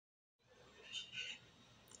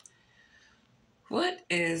What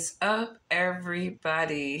is up,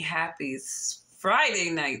 everybody? Happy Friday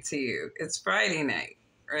night to you. It's Friday night,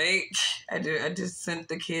 right? I just sent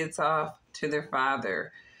the kids off to their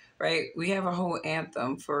father, right? We have a whole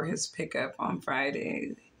anthem for his pickup on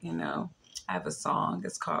Friday. I have a song.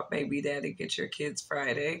 It's called "Baby Daddy Get Your Kids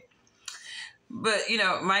Friday." But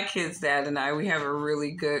my kid's dad and I, we have a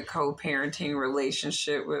really good co-parenting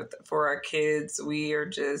relationship for our kids.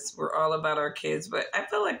 We're all about our kids, but I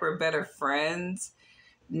feel like we're better friends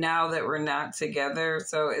now that we're not together.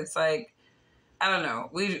 So it's like, I don't know.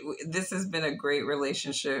 This has been a great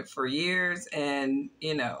relationship for years, and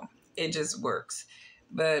it just works.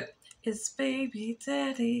 But it's baby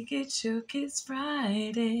daddy, get your kids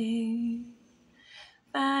Friday.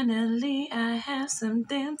 Finally, I have some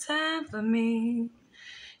damn time for me.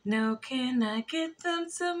 Now, can I get them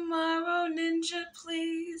tomorrow, Ninja,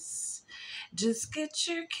 please? Just get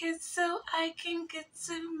your kids so I can get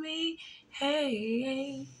to me.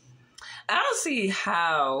 Hey. I don't see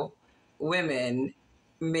how women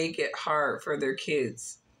make it hard for their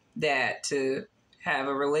kids' dad to have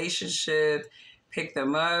a relationship, pick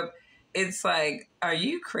them up. It's like, are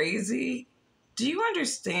you crazy? Do you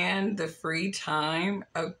understand the free time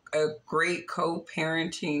a great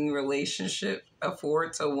co-parenting relationship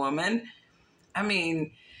affords a woman? I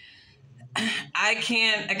mean, I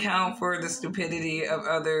can't account for the stupidity of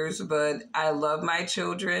others, but I love my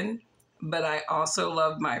children, but I also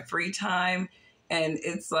love my free time. And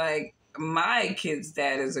it's like, my kid's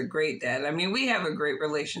dad is a great dad. I mean, we have a great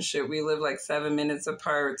relationship. We live like 7 minutes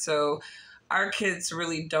apart. So our kids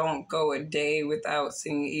really don't go a day without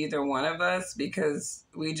seeing either one of us because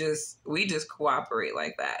we just cooperate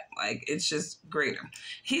like that. Like, it's just great.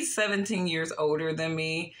 He's 17 years older than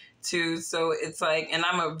me too, so it's like, and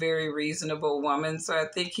I'm a very reasonable woman, so I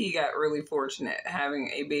think he got really fortunate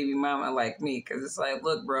having a baby mama like me, because it's like,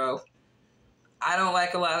 look, bro, I don't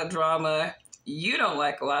like a lot of drama. You don't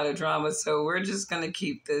like a lot of drama, so we're just going to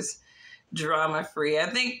keep this drama free. I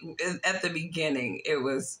think at the beginning it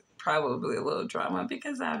was probably a little drama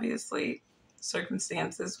because obviously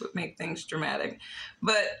circumstances would make things dramatic.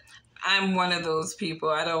 But I'm one of those people.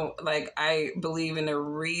 I believe in the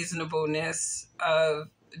reasonableness of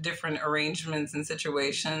different arrangements and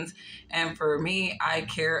situations. And for me, I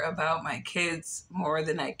care about my kids more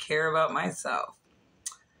than I care about myself.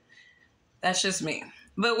 That's just me.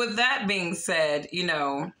 But with that being said,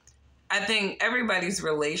 I think everybody's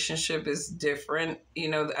relationship is different.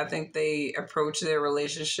 I think they approach their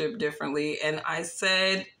relationship differently. And I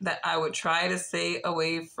said that I would try to stay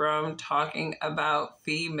away from talking about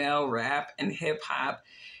female rap and hip hop,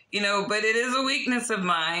 but it is a weakness of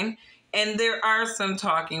mine. And there are some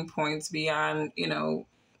talking points beyond,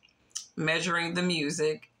 measuring the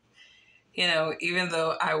music. Even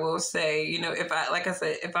though I will say,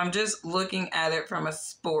 if I'm just looking at it from a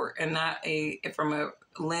sport and not from a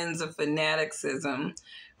lens of fanaticism,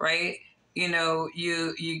 right? You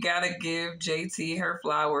got to give JT her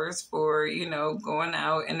flowers for, going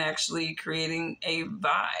out and actually creating a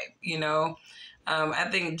vibe, I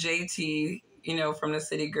think JT, from the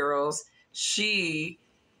City Girls,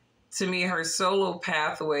 to me, her solo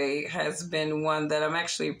pathway has been one that I'm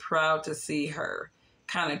actually proud to see her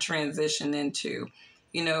kind of transition into.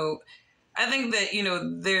 I think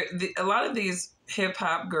that, a lot of these hip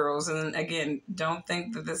hop girls, and again, don't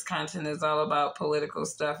think that this content is all about political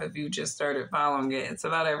stuff if you just started following it. It's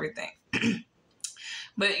about everything.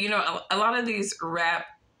 But, a lot of these rap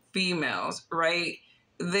females, right?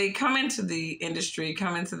 They come into the industry,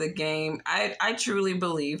 come into the game, I truly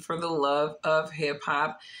believe, for the love of hip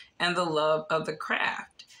hop and the love of the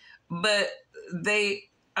craft. But they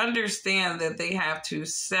understand that they have to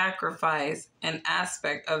sacrifice an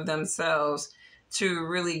aspect of themselves to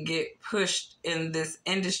really get pushed in this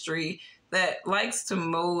industry that likes to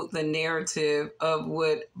mold the narrative of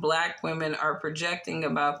what Black women are projecting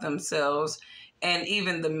about themselves and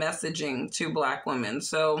even the messaging to Black women.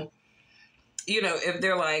 So, if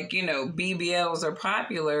they're like, BBLs are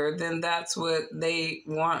popular, then that's what they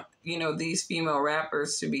want, these female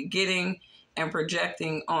rappers to be getting and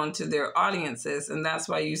projecting onto their audiences. And that's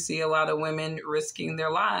why you see a lot of women risking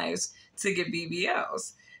their lives to get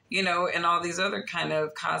BBLs, and all these other kind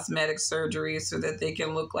of cosmetic surgeries so that they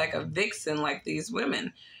can look like a vixen like these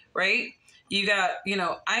women, right? You got,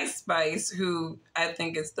 Ice Spice, who I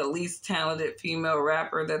think is the least talented female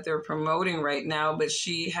rapper that they're promoting right now, but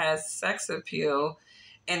she has sex appeal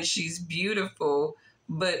and she's beautiful.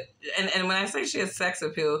 But, and when I say she has sex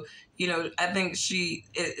appeal, I think she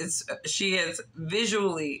is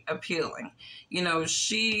visually appealing.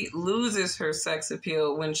 She loses her sex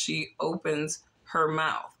appeal when she opens her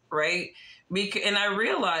mouth. right? And I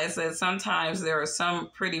realize that sometimes there are some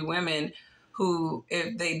pretty women who,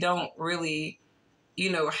 if they don't really,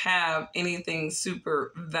 have anything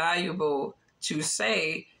super valuable to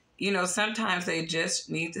say, sometimes they just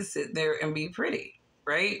need to sit there and be pretty,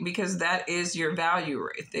 right? Because that is your value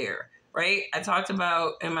right there, right? I talked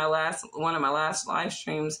about in one of my last live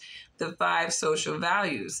streams, the 5 social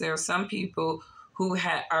values. There are some people who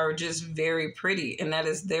are just very pretty, and that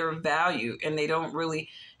is their value, and they don't really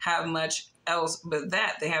have much else but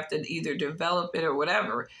that. They have to either develop it or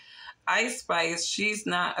whatever. Ice Spice, she's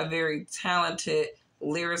not a very talented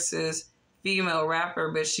lyricist female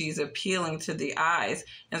rapper, but she's appealing to the eyes.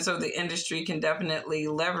 And so the industry can definitely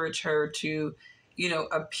leverage her to,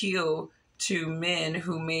 appeal to men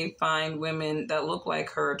who may find women that look like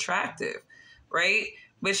her attractive, right?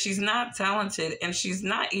 But she's not talented, and she's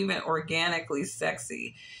not even organically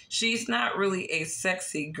sexy. She's not really a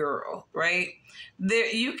sexy girl, right?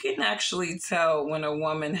 You can actually tell when a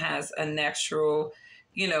woman has a natural,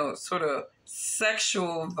 sort of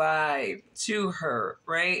sexual vibe to her,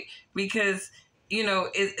 right? Because,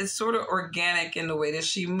 it's sort of organic in the way that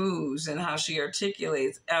she moves and how she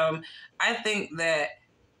articulates. I think that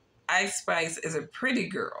Ice Spice is a pretty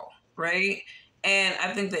girl, right? And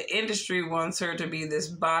I think the industry wants her to be this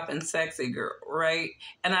bop and sexy girl, right?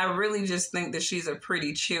 And I really just think that she's a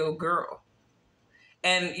pretty chill girl.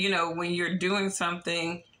 And, when you're doing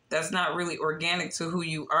something that's not really organic to who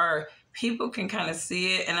you are, people can kind of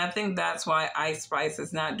see it. And I think that's why Ice Spice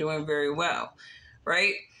is not doing very well,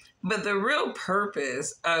 right? But the real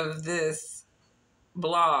purpose of this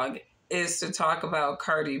blog is to talk about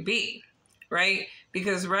Cardi B, right?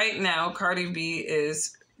 Because right now, Cardi B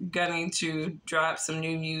is going to drop some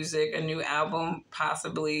new music, a new album,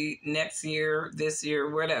 possibly next year, this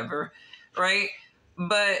year, whatever, right?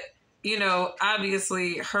 But,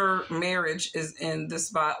 obviously her marriage is in the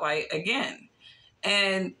spotlight again.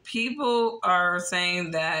 And people are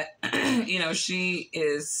saying that, she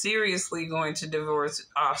is seriously going to divorce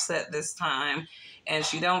Offset this time, and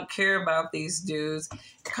she don't care about these dudes.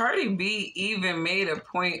 Cardi B even made a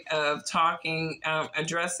point of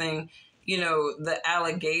addressing, the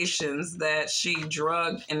allegations that she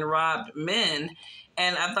drugged and robbed men.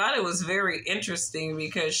 And I thought it was very interesting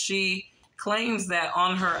because she claims that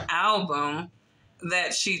on her album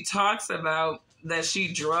that she talks about that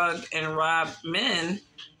she drugged and robbed men,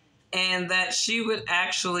 and that she would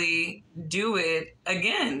actually do it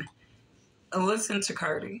again. Listen to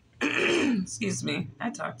Cardi. Excuse me, I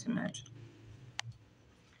talk too much.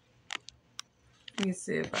 Let me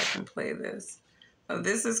see if I can play this. Oh,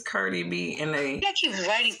 this is Cardi B in a. I keep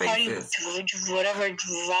writing Cardi, whatever,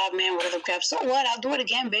 rob man, whatever crap. So what? I'll do it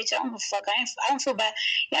again, bitch. I don't give a fuck. I don't feel bad.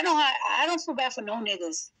 Y'all know how I don't feel bad for no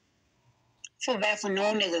niggas. I feel bad for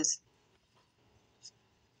no niggas.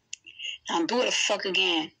 I'll do it the fuck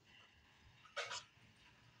again.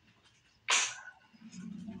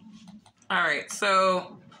 All right,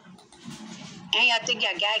 so. And y'all think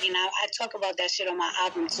y'all gagging. I talk about that shit on my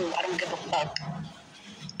album too. I don't give a fuck.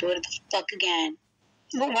 Do it the fuck again.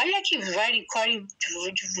 Well, why do y'all keep writing Cardi,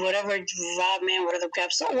 whatever, rob man, whatever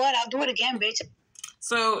crap? So what? I'll do it again, bitch.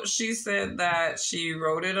 So she said that she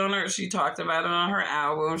wrote it on she talked about it on her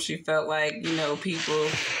album. She felt like, people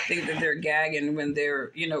think that they're gagging when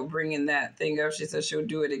they're, bringing that thing up. She said she'll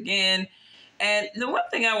do it again. And the one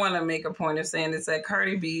thing I want to make a point of saying is that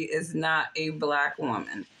Cardi B is not a black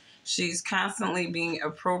woman. She's constantly being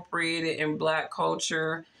appropriated in black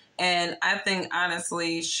culture. And I think,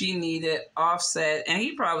 honestly, she needed Offset, and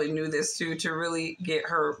he probably knew this too, to really get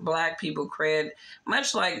her black people cred,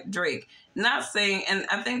 much like Drake. Not saying, and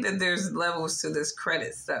I think that there's levels to this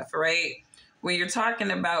credit stuff, right? When you're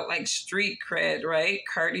talking about like street cred, right?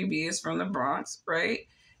 Cardi B is from the Bronx, right?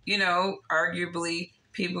 Arguably,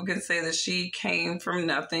 people could say that she came from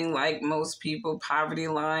nothing, like most people, poverty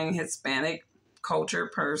line, Hispanic culture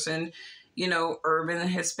person, urban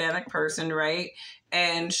Hispanic person, right?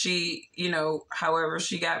 And she, however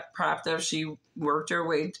she got propped up, she worked her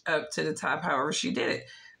way up to the top, however she did it,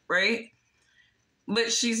 right?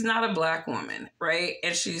 But she's not a black woman, right?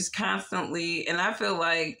 And she's constantly, and I feel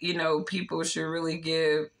like, people should really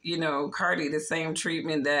give, Cardi the same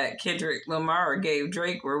treatment that Kendrick Lamar gave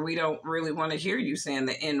Drake, where we don't really want to hear you saying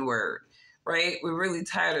the N-word, right? We're really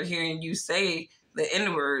tired of hearing you say the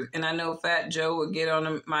N-word. And I know Fat Joe would get on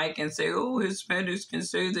the mic and say, oh, Hispanics can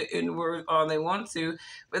say the N-word all they want to.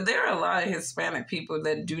 But there are a lot of Hispanic people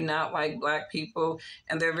that do not like black people,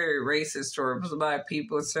 and they're very racist towards black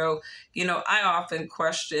people. So, I often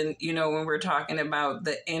question, when we're talking about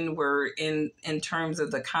the N-word in terms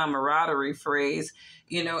of the camaraderie phrase,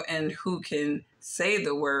 and who can say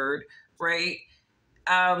the word, right?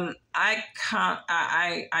 I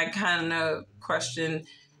kind of question,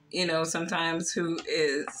 sometimes who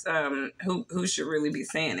should really be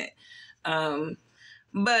saying it.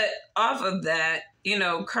 But off of that,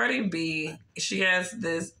 Cardi B, she has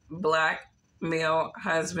this black male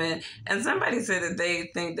husband, and somebody said that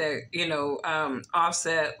they think that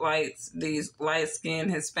Offset likes these light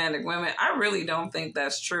skinned Hispanic women. I really don't think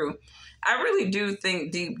that's true. I really do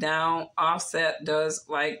think deep down Offset does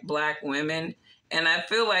like black women. And I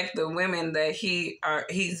feel like the women that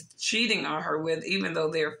he's cheating on her with, even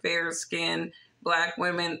though they're fair skinned black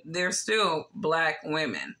women, they're still black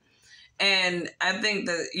women. And I think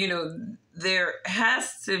that, there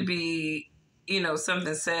has to be,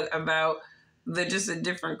 something said about the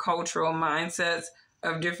different cultural mindsets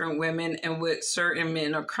of different women and what certain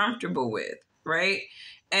men are comfortable with, right?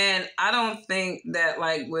 And I don't think that,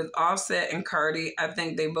 like with Offset and Cardi, I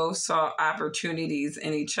think they both saw opportunities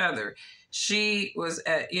in each other. She was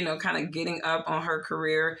at, kind of getting up on her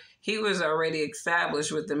career. He was already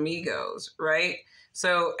established with the Migos, right?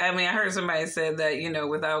 So, I mean, I heard somebody said that,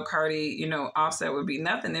 without Cardi, Offset would be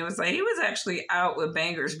nothing. It was like he was actually out with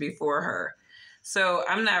bangers before her. So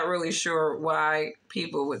I'm not really sure why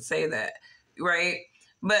people would say that, right?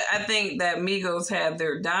 But I think that Migos had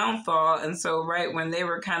their downfall. And so, right when they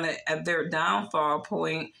were kind of at their downfall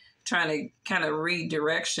point, trying to kind of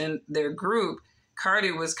redirection their group,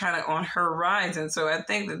 Cardi was kind of on her rise. And so I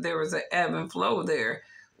think that there was an ebb and flow there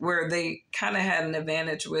where they kind of had an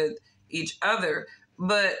advantage with each other.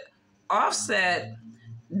 But Offset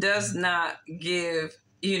does not give,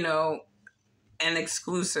 an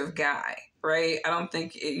exclusive guy, right? I don't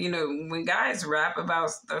think, when guys rap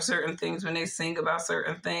about certain things, when they sing about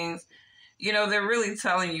certain things, they're really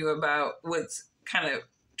telling you about what's kind of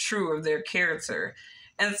true of their character.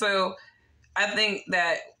 And so I think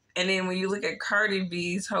that, and then when you look at Cardi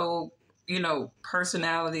B's whole,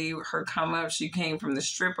 personality, her come up, she came from the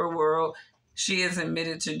stripper world. She is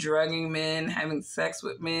admitted to drugging men, having sex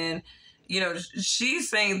with men. She's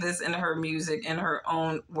saying this in her music, in her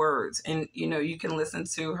own words. And, you can listen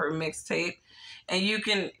to her mixtape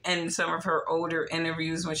and some of her older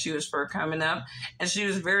interviews when she was first coming up. And she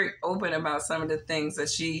was very open about some of the things that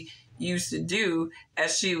she used to do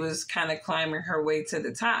as she was kind of climbing her way to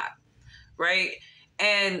the top. Right.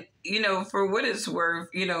 And, for what it's worth,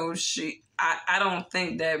 I don't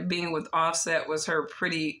think that being with Offset was her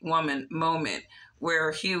pretty woman moment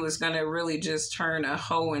where he was going to really just turn a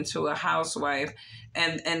hoe into a housewife.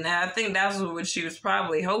 And I think that's what she was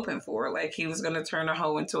probably hoping for. Like he was going to turn a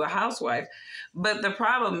hoe into a housewife. But the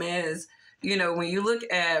problem is, when you look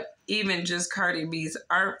at even just Cardi B's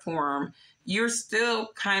art form, you're still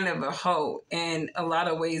kind of a hoe in a lot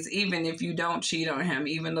of ways, even if you don't cheat on him,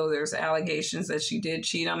 even though there's allegations that she did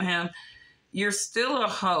cheat on him, you're still a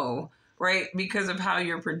hoe, right? Because of how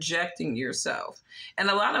you're projecting yourself. And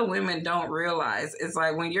a lot of women don't realize it's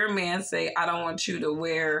like when your man say, I don't want you to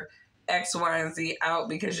wear X, Y, and Z out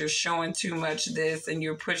because you're showing too much this and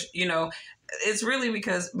you're it's really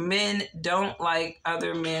because men don't like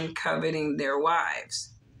other men coveting their wives.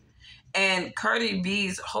 And Cardi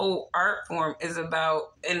B's whole art form is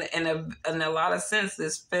about, in a lot of sense,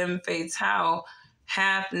 this femme fatale,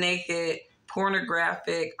 half naked,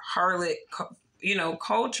 pornographic, harlot,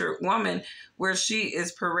 cultured woman, where she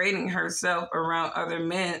is parading herself around other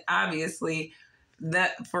men. Obviously,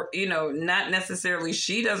 that for not necessarily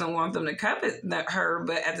she doesn't want them to covet her,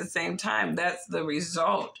 but at the same time, that's the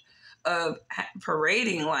result of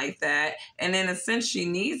parading like that. And in a sense, she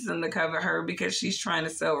needs them to cover her because she's trying to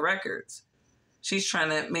sell records. She's trying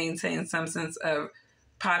to maintain some sense of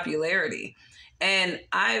popularity. And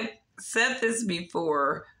I've said this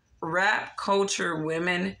before, rap culture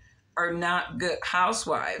women are not good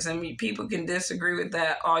housewives. I mean, people can disagree with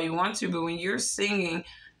that all you want to, but when you're singing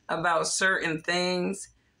about certain things,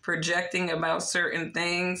 projecting about certain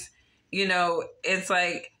things, it's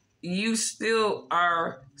like you still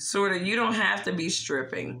are you don't have to be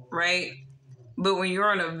stripping, right? But when you're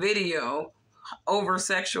on a video over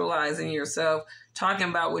sexualizing yourself, talking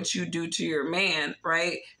about what you do to your man,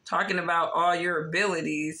 right? Talking about all your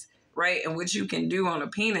abilities, right? And what you can do on a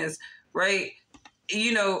penis, right?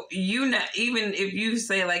 Not even if you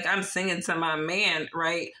say like I'm singing to my man,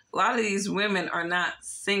 right? A lot of these women are not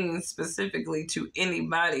singing specifically to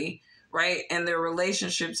anybody, right? And their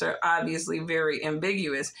relationships are obviously very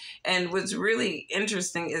ambiguous. And what's really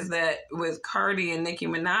interesting is that with Cardi and Nicki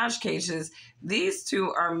Minaj cases, these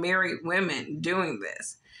two are married women doing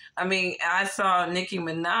this. I mean, I saw Nicki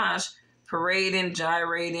Minaj parading,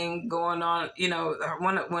 gyrating, going on,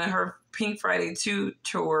 when her Pink Friday 2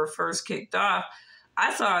 tour first kicked off,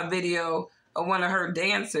 I saw a video one of her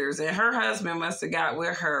dancers, and her husband must have got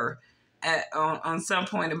with her on some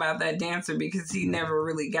point about that dancer, because he never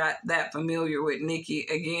really got that familiar with Nikki.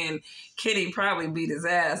 Again, Kitty probably beat his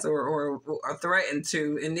ass or threatened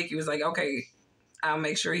to, and Nikki was like, okay, I'll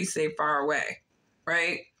make sure he stay far away,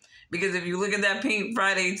 right? Because if you look at that Pink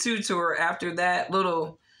Friday 2 tour, after that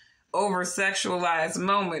little over-sexualized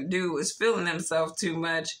moment, dude was feeling himself too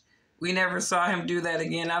much. We never saw him do that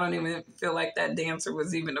again. I don't even feel like that dancer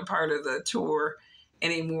was even a part of the tour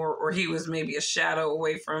anymore, or he was maybe a shadow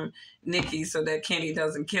away from Nikki so that Kenny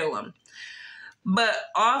doesn't kill him. But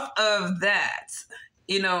off of that,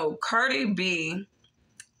 Cardi B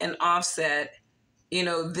and Offset,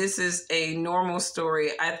 this is a normal story.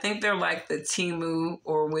 I think they're like the Temu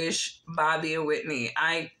or Wish, Bobby and Whitney.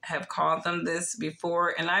 I have called them this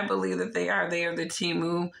before, and I believe that they are. They are the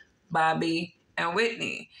Temu, Bobby, and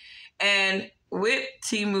Whitney. And with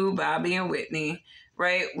Temu, Bobby, and Whitney,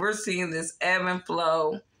 right, we're seeing this ebb and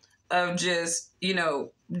flow of just,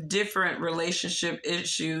 different relationship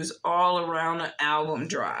issues all around the album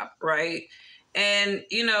drop, right? And,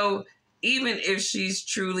 even if she's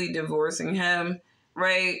truly divorcing him,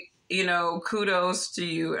 right, kudos to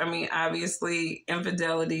you. I mean, obviously,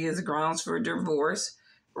 infidelity is grounds for divorce,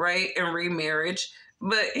 right, and remarriage.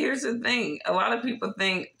 But here's the thing. A lot of people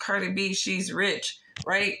think Cardi B, she's rich,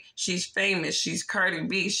 right? She's famous. She's Cardi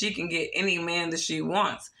B. She can get any man that she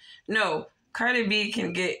wants. No, Cardi B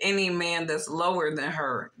can get any man that's lower than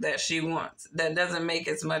her that she wants, that doesn't make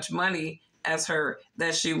as much money as her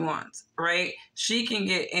that she wants, right? She can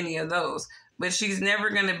get any of those, but she's never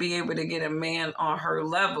going to be able to get a man on her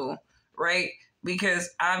level, right? Because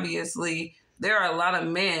obviously there are a lot of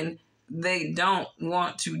men, they don't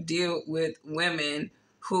want to deal with women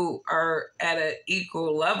who are at an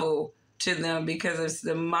equal level to them, because it's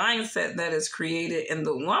the mindset that is created in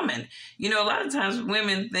the woman. A lot of times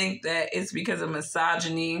women think that it's because of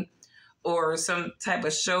misogyny or some type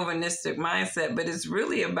of chauvinistic mindset, but it's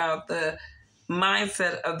really about the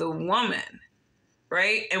mindset of the woman,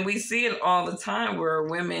 right? And we see it all the time where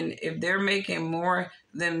women, if they're making more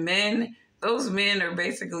than men, those men are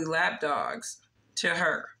basically lapdogs to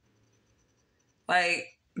her.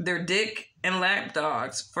 Like, they're dick and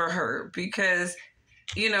lapdogs for her, because,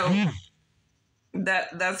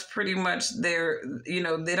 that's pretty much their,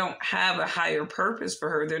 they don't have a higher purpose for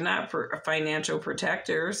her. They're not financial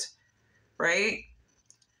protectors, right?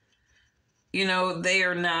 They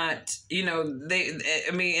are not, and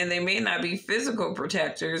they may not be physical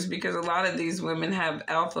protectors, because a lot of these women have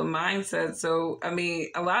alpha mindsets. So,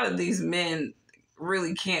 a lot of these men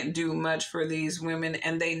really can't do much for these women,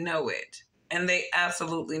 and they know it. And they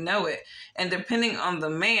absolutely know it. And depending on the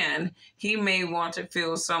man, he may want to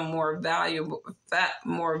feel some more value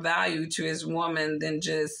to his woman than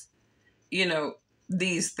just,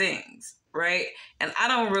 these things, right? And I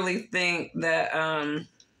don't really think that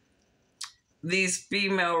these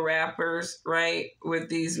female rappers, right, with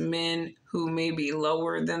these men who may be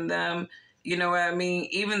lower than them, you know what I mean?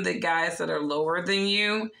 Even the guys that are lower than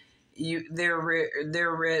you, they're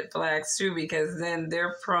red flags too, because then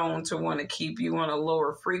they're prone to want to keep you on a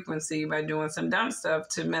lower frequency by doing some dumb stuff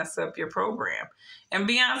to mess up your program. And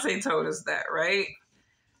Beyonce told us that, right?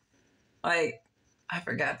 Like, I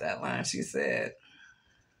forgot that line she said.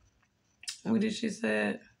 What did she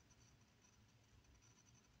say?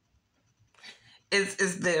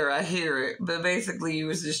 It's there, I hear it. But basically, you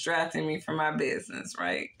was distracting me from my business,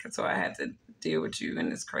 right? So I had to deal with you in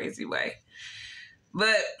this crazy way.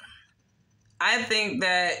 But I think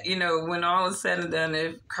that, when all is said and done,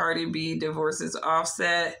 if Cardi B divorces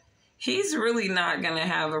Offset, he's really not going to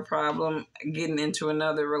have a problem getting into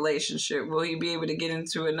another relationship. Will he be able to get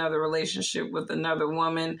into another relationship with another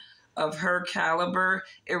woman of her caliber?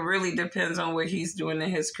 It really depends on what he's doing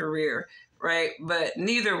in his career, right? But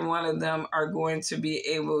neither one of them are going to be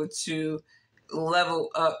able to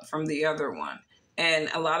level up from the other one. And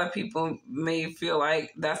a lot of people may feel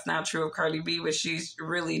like that's not true of Cardi B, but she's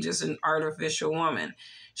really just an artificial woman.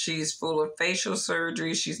 She's full of facial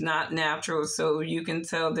surgery. She's not natural. So you can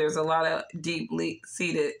tell there's a lot of deeply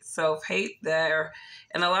seated self-hate there.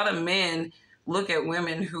 And a lot of men look at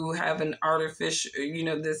women who have an artificial,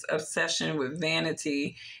 this obsession with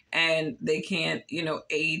vanity, and they can't,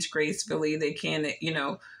 age gracefully. They can't,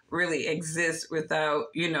 really exist without,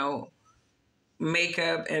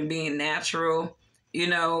 makeup and being natural.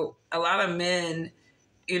 A lot of men,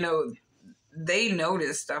 they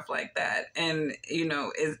notice stuff like that, and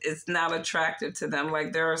it's not attractive to them.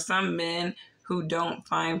 Like, there are some men who don't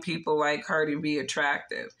find people like Cardi B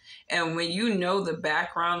attractive, and when you know the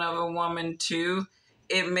background of a woman too,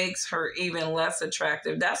 it makes her even less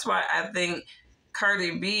attractive. That's why I think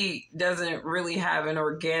Cardi B doesn't really have an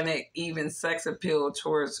organic, even sex appeal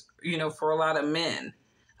towards, for a lot of men.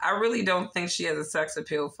 I really don't think she has a sex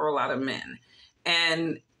appeal for a lot of men.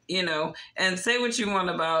 And, and say what you want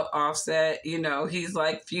about Offset, he's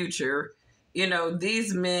like Future.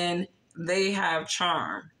 These men, they have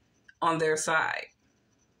charm on their side.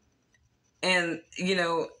 And,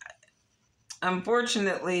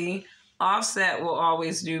 unfortunately, Offset will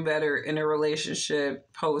always do better in a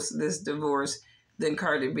relationship post this divorce than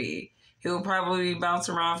Cardi B. He'll probably bounce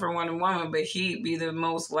around for one woman, but he'd be the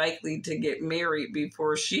most likely to get married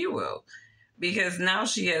before she will. Because now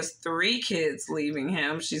she has 3 kids leaving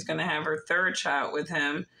him. She's going to have her 3rd child with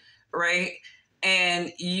him, right?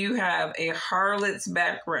 And you have a harlot's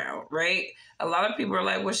background, right? A lot of people are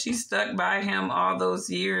like, well, she stuck by him all those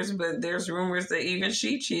years, but there's rumors that even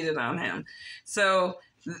she cheated on him. So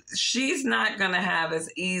she's not going to have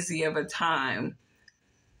as easy of a time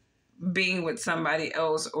being with somebody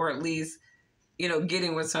else, or at least,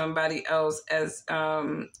 getting with somebody else as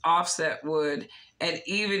Offset would. And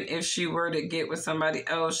even if she were to get with somebody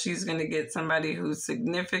else, she's going to get somebody who's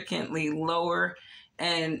significantly lower.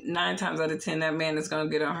 And 9 times out of 10, that man is going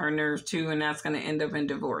to get on her nerves too, and that's going to end up in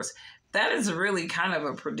divorce. That is really kind of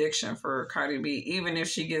a prediction for Cardi B. Even if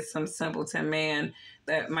she gets some simpleton man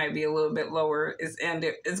that might be a little bit lower, it's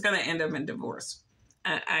going to end up in divorce.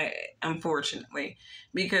 I unfortunately,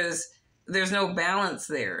 because there's no balance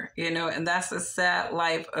there, and that's the sad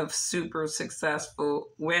life of super successful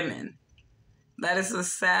women. That is the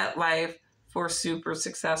sad life for super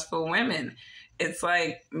successful women. It's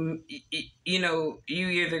like, you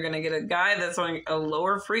either going to get a guy that's on a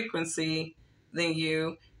lower frequency than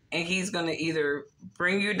you, and he's going to either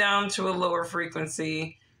bring you down to a lower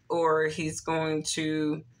frequency, or he's going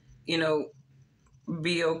to,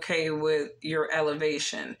 be okay with your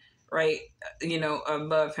elevation, right?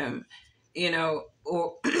 Above him,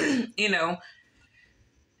 or,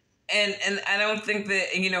 and I don't think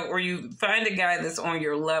that, or you find a guy that's on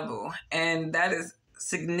your level, and that is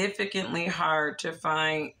significantly hard to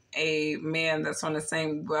find a man that's on the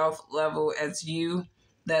same wealth level as you,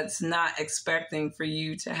 that's not expecting for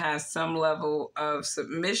you to have some level of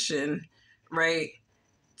submission, right,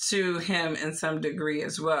 to him in some degree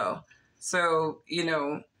as well. So,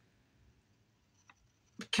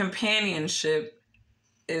 companionship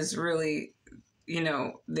is really,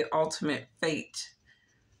 the ultimate fate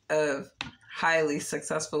of highly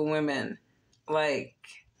successful women like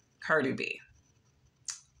Cardi B.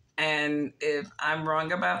 And if I'm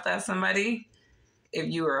wrong about that, somebody, if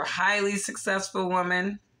you are a highly successful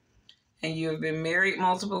woman and you have been married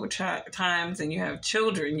multiple times and you have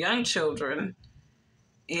children, young children,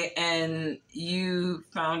 and you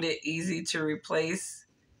found it easy to replace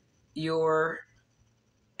your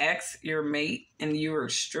ex, your mate, and you were a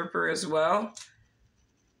stripper as well,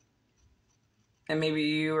 and maybe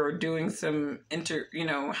you are doing some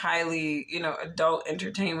highly, adult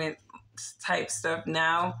entertainment type stuff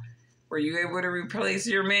now, were you able to replace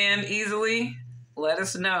your man easily? Let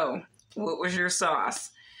us know. What was your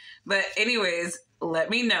sauce? But anyways, let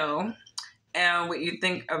me know and what you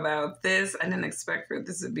think about this. I didn't expect for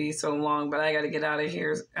this to be so long, but I got to get out of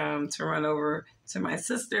here to run over to my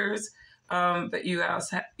sisters. But you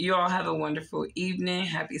all have a wonderful evening.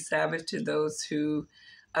 Happy Sabbath to those who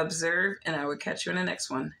observe, and I will catch you in the next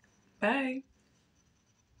one. Bye.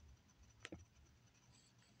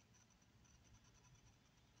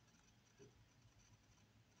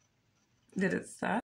 Did it stop?